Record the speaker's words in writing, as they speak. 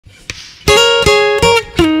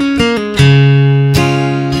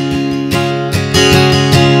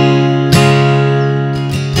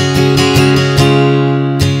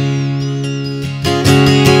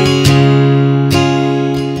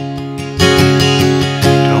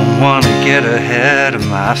get ahead of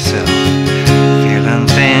myself, feeling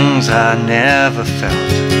things I never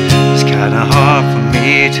felt. It's kinda hard for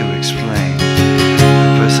me to explain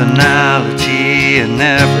personality and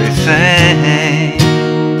everything.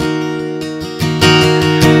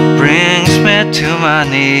 Brings me to my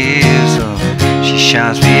knees, oh, she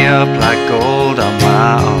shines me up like gold on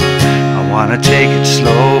my own. I wanna take it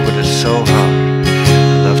slow, but it's so hard.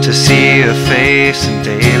 I love to see her face in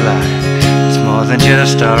daylight. It's more than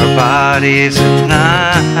just our bodies at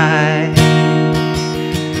night.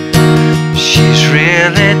 She's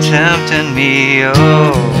really tempting me,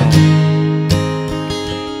 oh.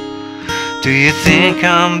 Do you think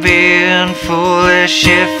I'm being foolish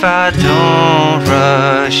if I don't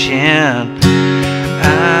rush in?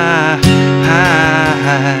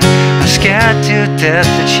 I'm scared to death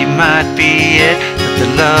that she might be it, that the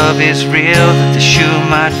love is real, that the shoe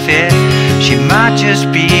might fit. She might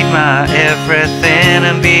just be my everything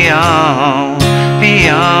and beyond,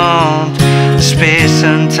 beyond space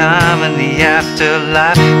and time and the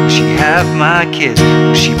afterlife. Will she have my kids?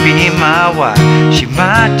 Will she be my wife? She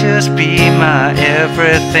might just be my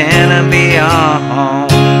everything and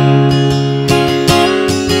beyond.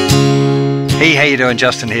 Hey, how you doing?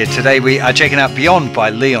 Justin here. Today we are checking out Beyond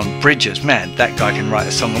by Leon Bridges. Man, that guy can write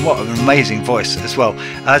a song, and what an amazing voice as well.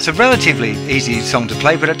 It's a relatively easy song to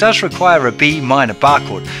play, but it does require a B minor bar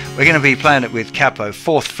chord. We're going to be playing it with capo,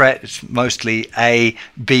 4th fret. It's mostly A,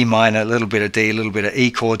 B minor, a little bit of D, a little bit of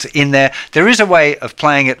E chords in there. There is a way of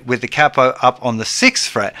playing it with the capo up on the 6th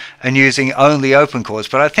fret and using only open chords,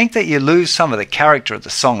 but I think that you lose some of the character of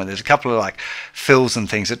the song, and there's a couple of like fills and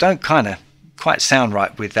things that don't kind of quite sound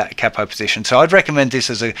right with that capo position. So I'd recommend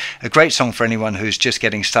this as a great song for anyone who's just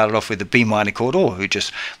getting started off with a B minor chord or who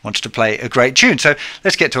just wants to play a great tune. So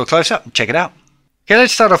let's get to a close-up and check it out. Okay,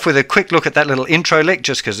 let's start off with a quick look at that little intro lick,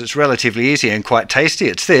 just because it's relatively easy and quite tasty.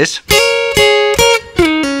 It's this.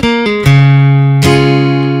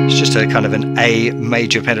 It's just a kind of an A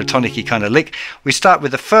major pentatonic-y kind of lick. We start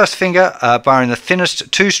with the first finger barring the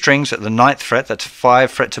thinnest 2 strings at the 9th fret. That's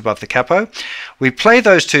 5 frets above the capo. We play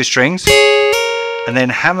those 2 strings and then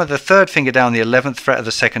hammer the 3rd finger down the 11th fret of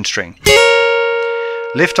the 2nd string.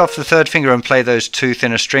 Lift off the 3rd finger and play those 2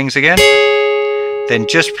 thinner strings again. Then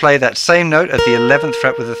just play that same note at the 11th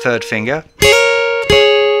fret with the 3rd finger.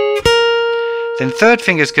 Then 3rd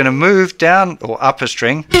finger is going to move down or up a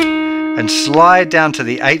string and slide down to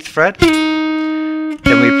the 8th fret. Then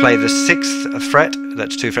we play the 6th fret,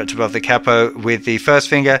 that's 2 frets above the capo, with the 1st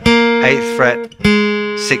finger, 8th fret,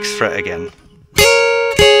 6th fret again.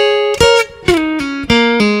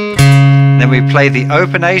 Then we play the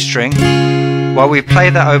open A string. While we play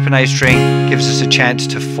that open A string, gives us a chance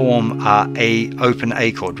to form our open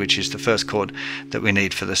A chord, which is the first chord that we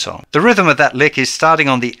need for the song. The rhythm of that lick is starting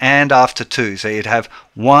on the and after 2, so you'd have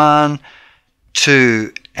 1,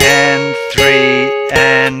 2, and 3,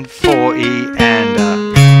 and 4 E, and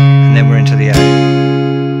then we're into the A.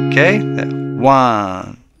 Okay,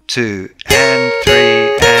 1, 2, and 3,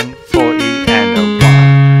 and 4 E, and a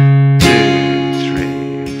 1, 2, 3,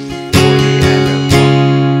 4 E, and a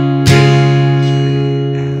 1, 2,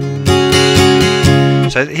 3,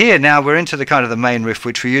 and... So here now we're into the kind of the main riff,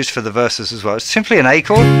 which we use for the verses as well. It's simply an A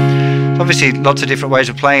chord. Obviously lots of different ways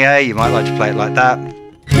of playing A. You might like to play it like that.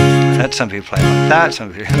 Some people play it like that, some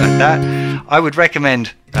people play it like that. I would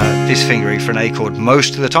recommend this fingering for an A chord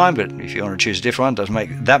most of the time, but if you want to choose a different one, it doesn't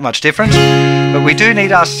make that much difference. But we do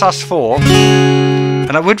need our sus4,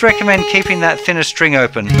 and I would recommend keeping that thinner string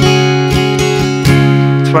open.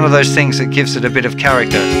 It's one of those things that gives it a bit of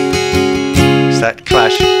character. It's that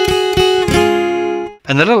clash.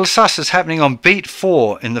 And the little sus is happening on beat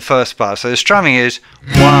 4 in the first bar. So the strumming is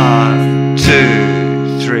 1,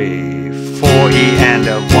 2, 3, 4 E and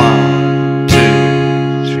a 1, 2,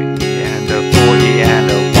 3, and a 4 E and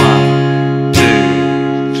a 1,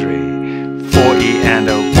 2, 3, 4 E and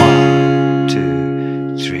a 1,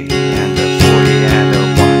 2, 3, and a 4 E and a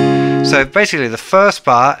 1. So basically the first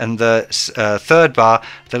bar and the 3rd bar,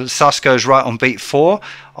 the sus goes right on beat 4.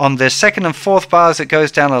 On the 2nd and 4th bars it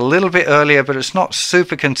goes down a little bit earlier, but it's not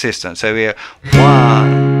super consistent. So we are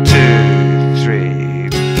 1, 2, 3,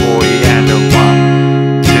 4 E and a 1.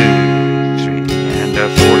 4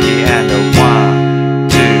 E and a 1,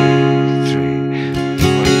 2, 3,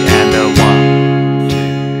 4 E and a 1, 2,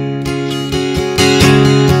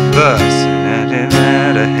 3. Verse,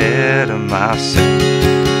 and ahead of myself,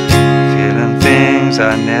 feeling things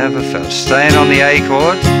I never felt. Staying on the A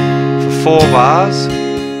chord for 4 bars.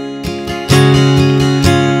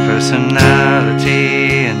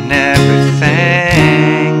 Personality and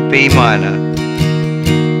everything. B minor.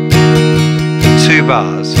 2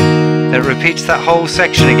 bars. Then it repeats that whole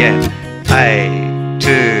section again. A, 2,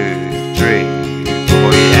 3,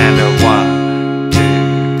 4, and a 1, 2,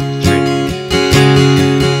 3.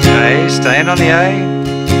 A, staying on the A.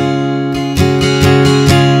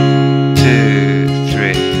 2,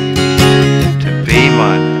 3. To B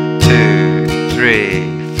minor. 2,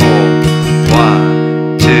 3, 4,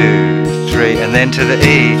 1, 2, 3, and then to the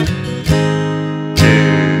E. 2,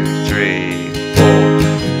 3, 4,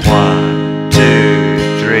 1, 2,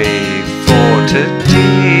 3, 4 to D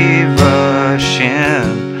Russian.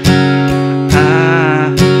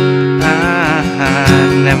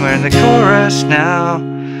 And then we're in the chorus now.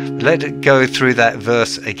 Let it go through that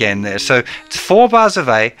verse again there. So it's 4 bars of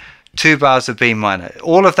A, 2 bars of B minor.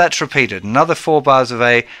 All of that's repeated. Another 4 bars of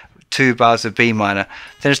A, 2 bars of B minor.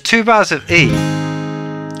 There's 2 bars of E.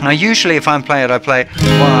 Now usually if I'm playing it, I play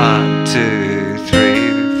 1, 2, 3.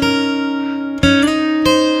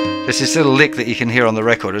 There's this little lick that you can hear on the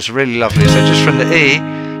record. It's really lovely. So just from the E,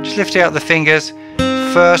 just lift out the fingers.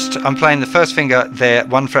 First, I'm playing the first finger there,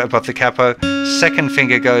 1 fret above the capo. Second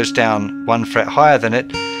finger goes down 1 fret higher than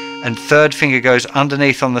it. And third finger goes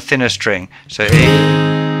underneath on the thinner string. So E.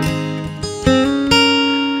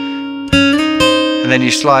 And then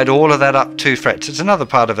you slide all of that up 2 frets. It's another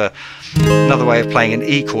part of another way of playing an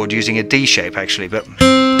E chord using a D shape actually, but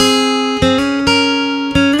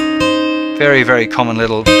very, very common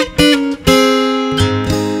little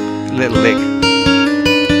lick.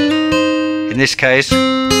 In this case,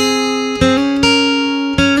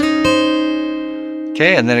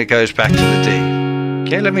 okay, and then it goes back to the D.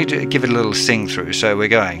 Okay, let me give it a little sing through. So we're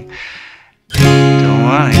going. Don't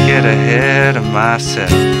want to get ahead of myself,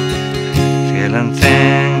 feeling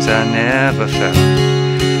things I never felt.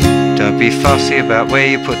 Don't be fussy about where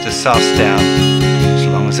you put the sauce down. As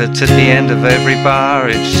long as it's at the end of every bar,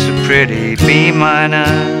 it's a pretty B minor.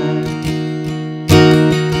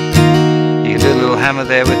 You get a little hammer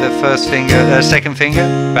there with the first finger, second finger,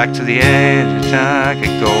 back to the A. I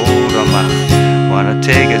get gold on my. Wanna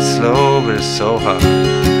take it slow, but it's so hard.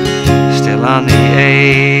 Still on the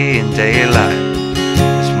A in daylight.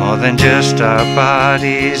 It's more than just our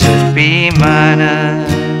bodies. It's B minor.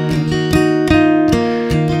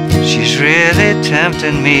 She's really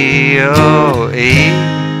tempting me. Oh, E,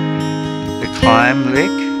 the climb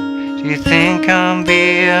lick. Do you think I'm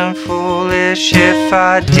being foolish if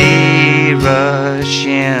I D rush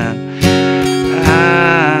in?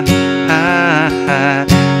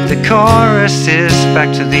 The chorus is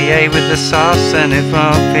back to the A with the sauce, and it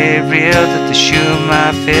won't be real that the shoe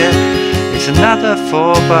might fit. It's another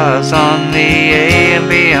 4 bars on the A and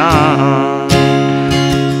beyond.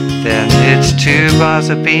 Then it's 2 bars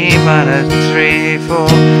of B minor, 3, 4.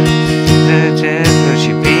 Will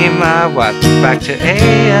she be my wife? Back to A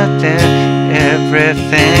and then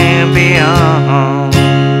everything beyond.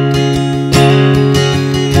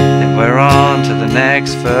 Then we're on to the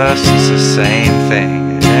next verse. It's the same thing.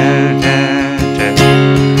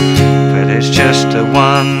 But it's just a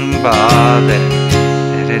 1 bar there.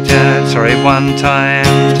 Sorry, 1 time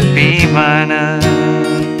to B minor.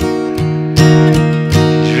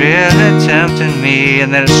 She's really tempting me,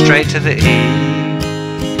 and then it's straight to the E.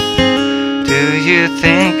 Do you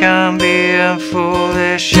think I'm being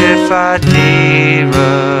foolish if I D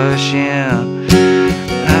rush in?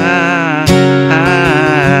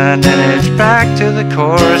 And then it's back to the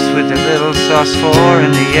chorus with a little sus4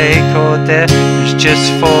 in the A chord there. There's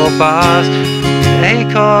just 4 bars. The A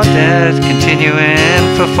chord there, continuing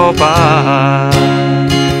for 4 bars.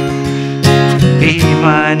 B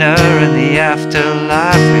minor in the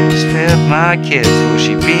afterlife. Who's with my kids? Will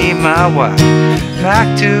she be my wife?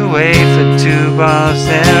 Back to A for 2 bars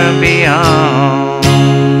there and beyond.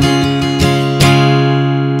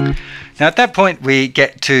 Now at that point we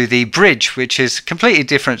get to the bridge, which is a completely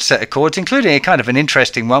different set of chords, including a kind of an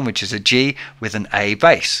interesting one, which is a G with an A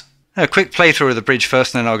bass. Now, a quick playthrough of the bridge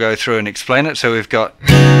first, and then I'll go through and explain it. So we've got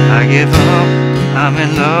I give up, I'm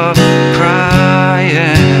in love,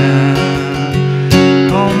 crying.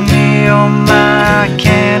 Oh me, oh my, I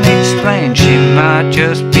can't explain. She might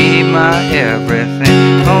just be my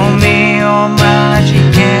everything. Oh me, oh my, she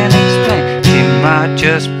can't explain. She might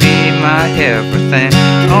just be my everything.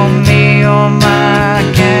 Oh me, oh my, I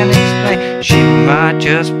can't explain. She might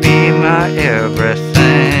just be my everything.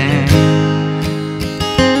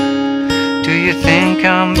 Do you think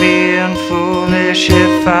I'm being foolish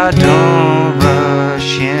if I don't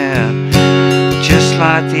rush in? Just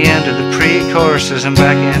like the end of the pre-choruses and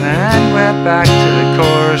back in, and we're back to the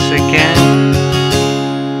chorus again.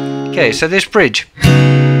 Okay, so this bridge.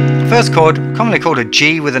 First chord, commonly called a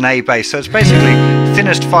G with an A bass, so it's basically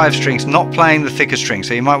thinnest 5 strings, not playing the thicker string,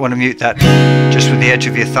 so you might want to mute that just with the edge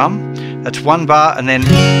of your thumb. That's 1 bar, and then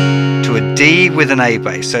to to a D with an A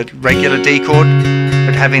bass. So regular D chord,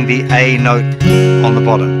 but having the A note on the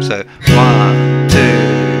bottom. So 1, 2,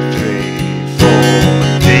 3, 4.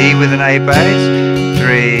 D with an A bass.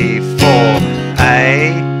 3, 4.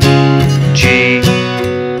 A, G,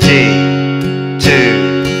 D.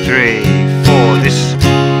 2, 3, 4. This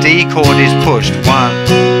D chord is pushed. 1,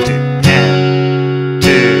 2, and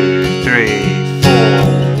 2, 3, 4.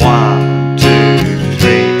 1, 2,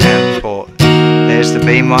 3, and 4. There's the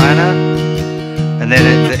B minor, and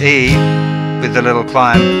then the E with the little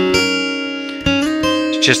climb.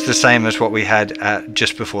 It's just the same as what we had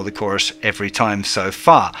just before the chorus every time so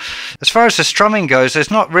far. As far as the strumming goes,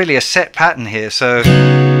 there's not really a set pattern here. So 2, 3,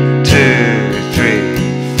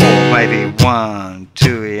 4, maybe 1,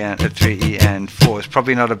 2 E and 3 E and 4. It's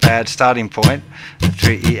probably not a bad starting point.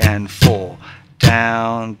 3 E and 4.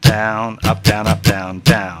 Down, down, up, down, up, down,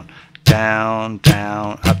 down. Down,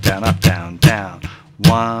 down, up, down, up, down, down.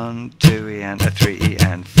 1, 2 E and 3 E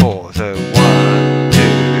and 4. So 1, 2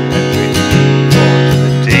 and 3 and 4 to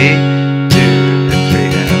the D, 2 and 3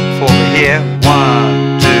 and 4. But here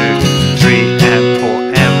 1, 2, 3 and 4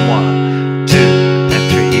 and 1, 2 and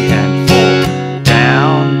 3 E and 4.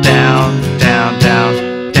 Down, down, down,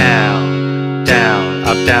 down, down, down,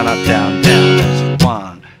 up, down, up, down, down. That's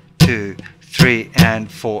 1, 2, 3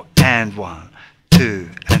 and 4 and 1, 2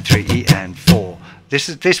 and 3 E and 4.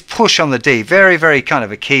 This push on the D, very, very kind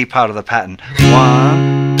of a key part of the pattern.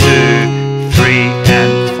 1, 2, 3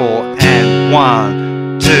 and 4 and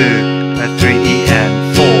 1, 2 and 3 E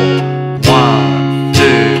and 4. 1, 2,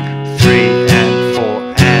 3 and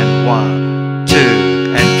 4 and 1, 2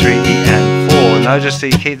 and 3 E and 4. Notice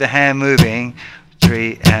that you keep the hand moving.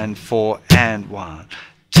 3 and 4 and 1,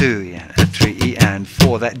 2 and 3 E and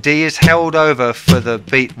 4. That D is held over for the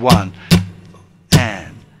beat 1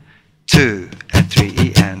 and 2 and 3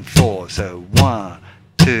 E and 4. So 1,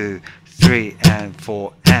 2, 3 and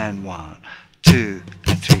 4 and 1, 2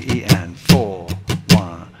 and 3 E and 4.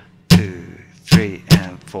 1, 2, 3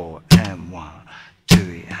 and 4 and 1,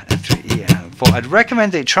 2 and 3 E and 4. I'd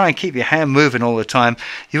recommend that you try and keep your hand moving all the time.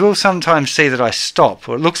 You will sometimes see that I stop,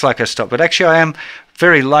 or it looks like I stop, but actually I am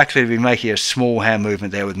very likely to be making a small hand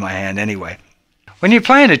movement there with my hand anyway. When you're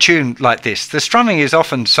playing a tune like this, the strumming is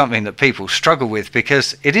often something that people struggle with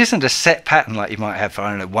because it isn't a set pattern like you might have for,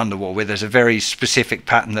 I don't know, Wonderwall, where there's a very specific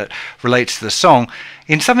pattern that relates to the song.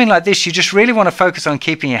 In something like this, you just really want to focus on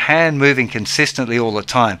keeping your hand moving consistently all the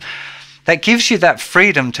time. That gives you that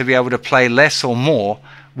freedom to be able to play less or more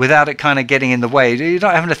without it kind of getting in the way. You're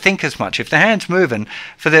not having to think as much. If the hand's moving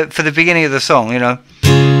for the beginning of the song, you know,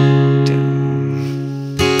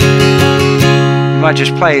 you might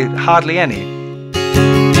just play hardly any.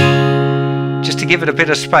 Just to give it a bit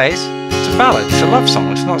of space. It's a ballad, it's a love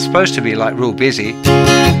song, it's not supposed to be like real busy.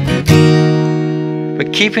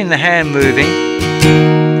 But keeping the hand moving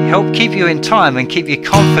help keep you in time and keep you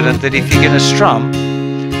confident that if you're going to strum,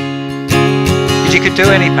 you could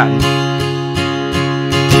do any pattern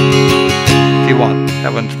if you want.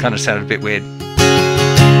 That one kind of sounded a bit weird.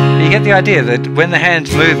 But you get the idea that when the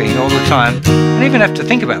hand's moving all the time, you don't even have to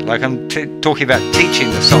think about it, like I'm talking about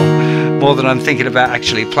teaching the song more than I'm thinking about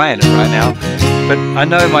actually playing it right now. But I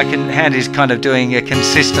know my hand is kind of doing a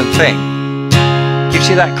consistent thing. Gives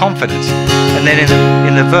you that confidence. And then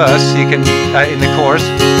in the verse, you can, in the chorus,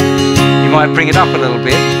 you might bring it up a little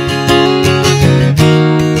bit.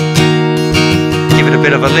 Give it a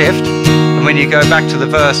bit of a lift. And when you go back to the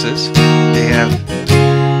verses, you have...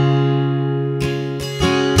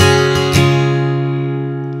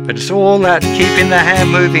 But it's all that keeping the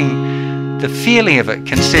hand moving, the feeling of it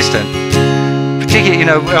consistent. Particularly, you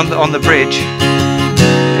know, on the bridge.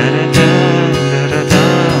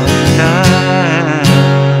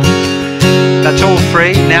 That's all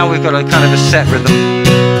free. Now we've got a kind of a set rhythm.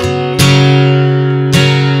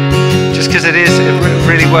 Just because it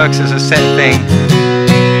really works as a set thing.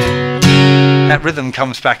 That rhythm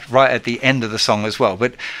comes back right at the end of the song as well.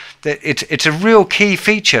 But it's a real key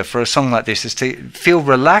feature for a song like this, is to feel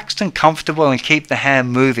relaxed and comfortable and keep the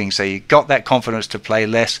hand moving, so you got that confidence to play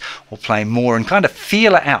less or play more, and kind of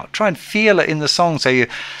feel it out. Try and feel it in the song, so you're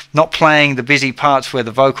not playing the busy parts where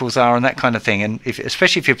the vocals are and that kind of thing. And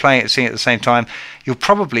especially if you're playing it and singing at the same time, you'll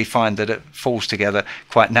probably find that it falls together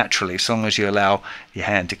quite naturally, as long as you allow your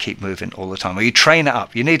hand to keep moving all the time, or you train it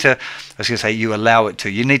up. You need to, I was going to say, you allow it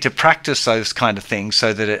to. You need to practice those kind of things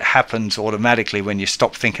so that it happens automatically when you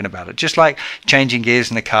stop thinking about it. Just like changing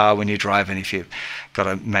gears in a car when you're driving. If you've got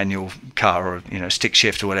a manual car or, you know, stick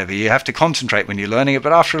shift or whatever, you have to concentrate when you're learning it,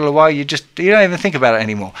 but after a little while you don't even think about it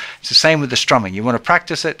anymore. It's the same with the strumming. You want to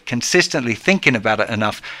practice it consistently, thinking about it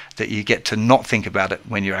enough that you get to not think about it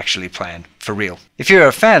when you're actually playing for for real. If you're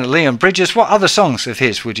a fan of Leon Bridges, what other songs of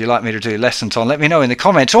his would you like me to do lessons on? Let me know in the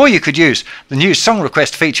comments, or you could use the new song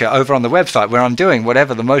request feature over on the website where I'm doing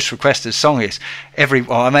whatever the most requested song is.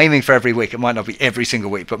 Well, I'm aiming for every week. It might not be every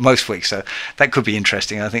single week, but most weeks, so that could be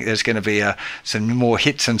interesting. I think there's going to be some more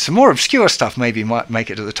hits and some more obscure stuff maybe might make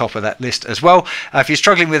it to the top of that list as well. If you're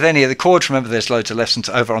struggling with any of the chords, remember there's loads of lessons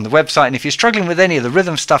over on the website, and if you're struggling with any of the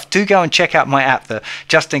rhythm stuff, do go and check out my app, the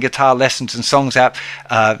JustinGuitar Lessons and Songs app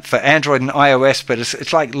for Android and iOS. But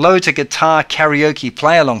it's like loads of guitar karaoke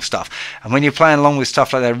play along stuff, and when you're playing along with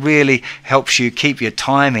stuff like that, it really helps you keep your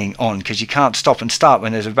timing on, because you can't stop and start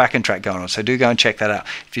when there's a backing track going on. So do go and check that out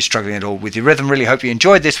if you're struggling at all with your rhythm. Really hope you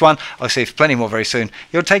enjoyed this one. I'll see you for plenty more very soon.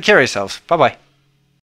 You'll take care of yourselves. Bye bye.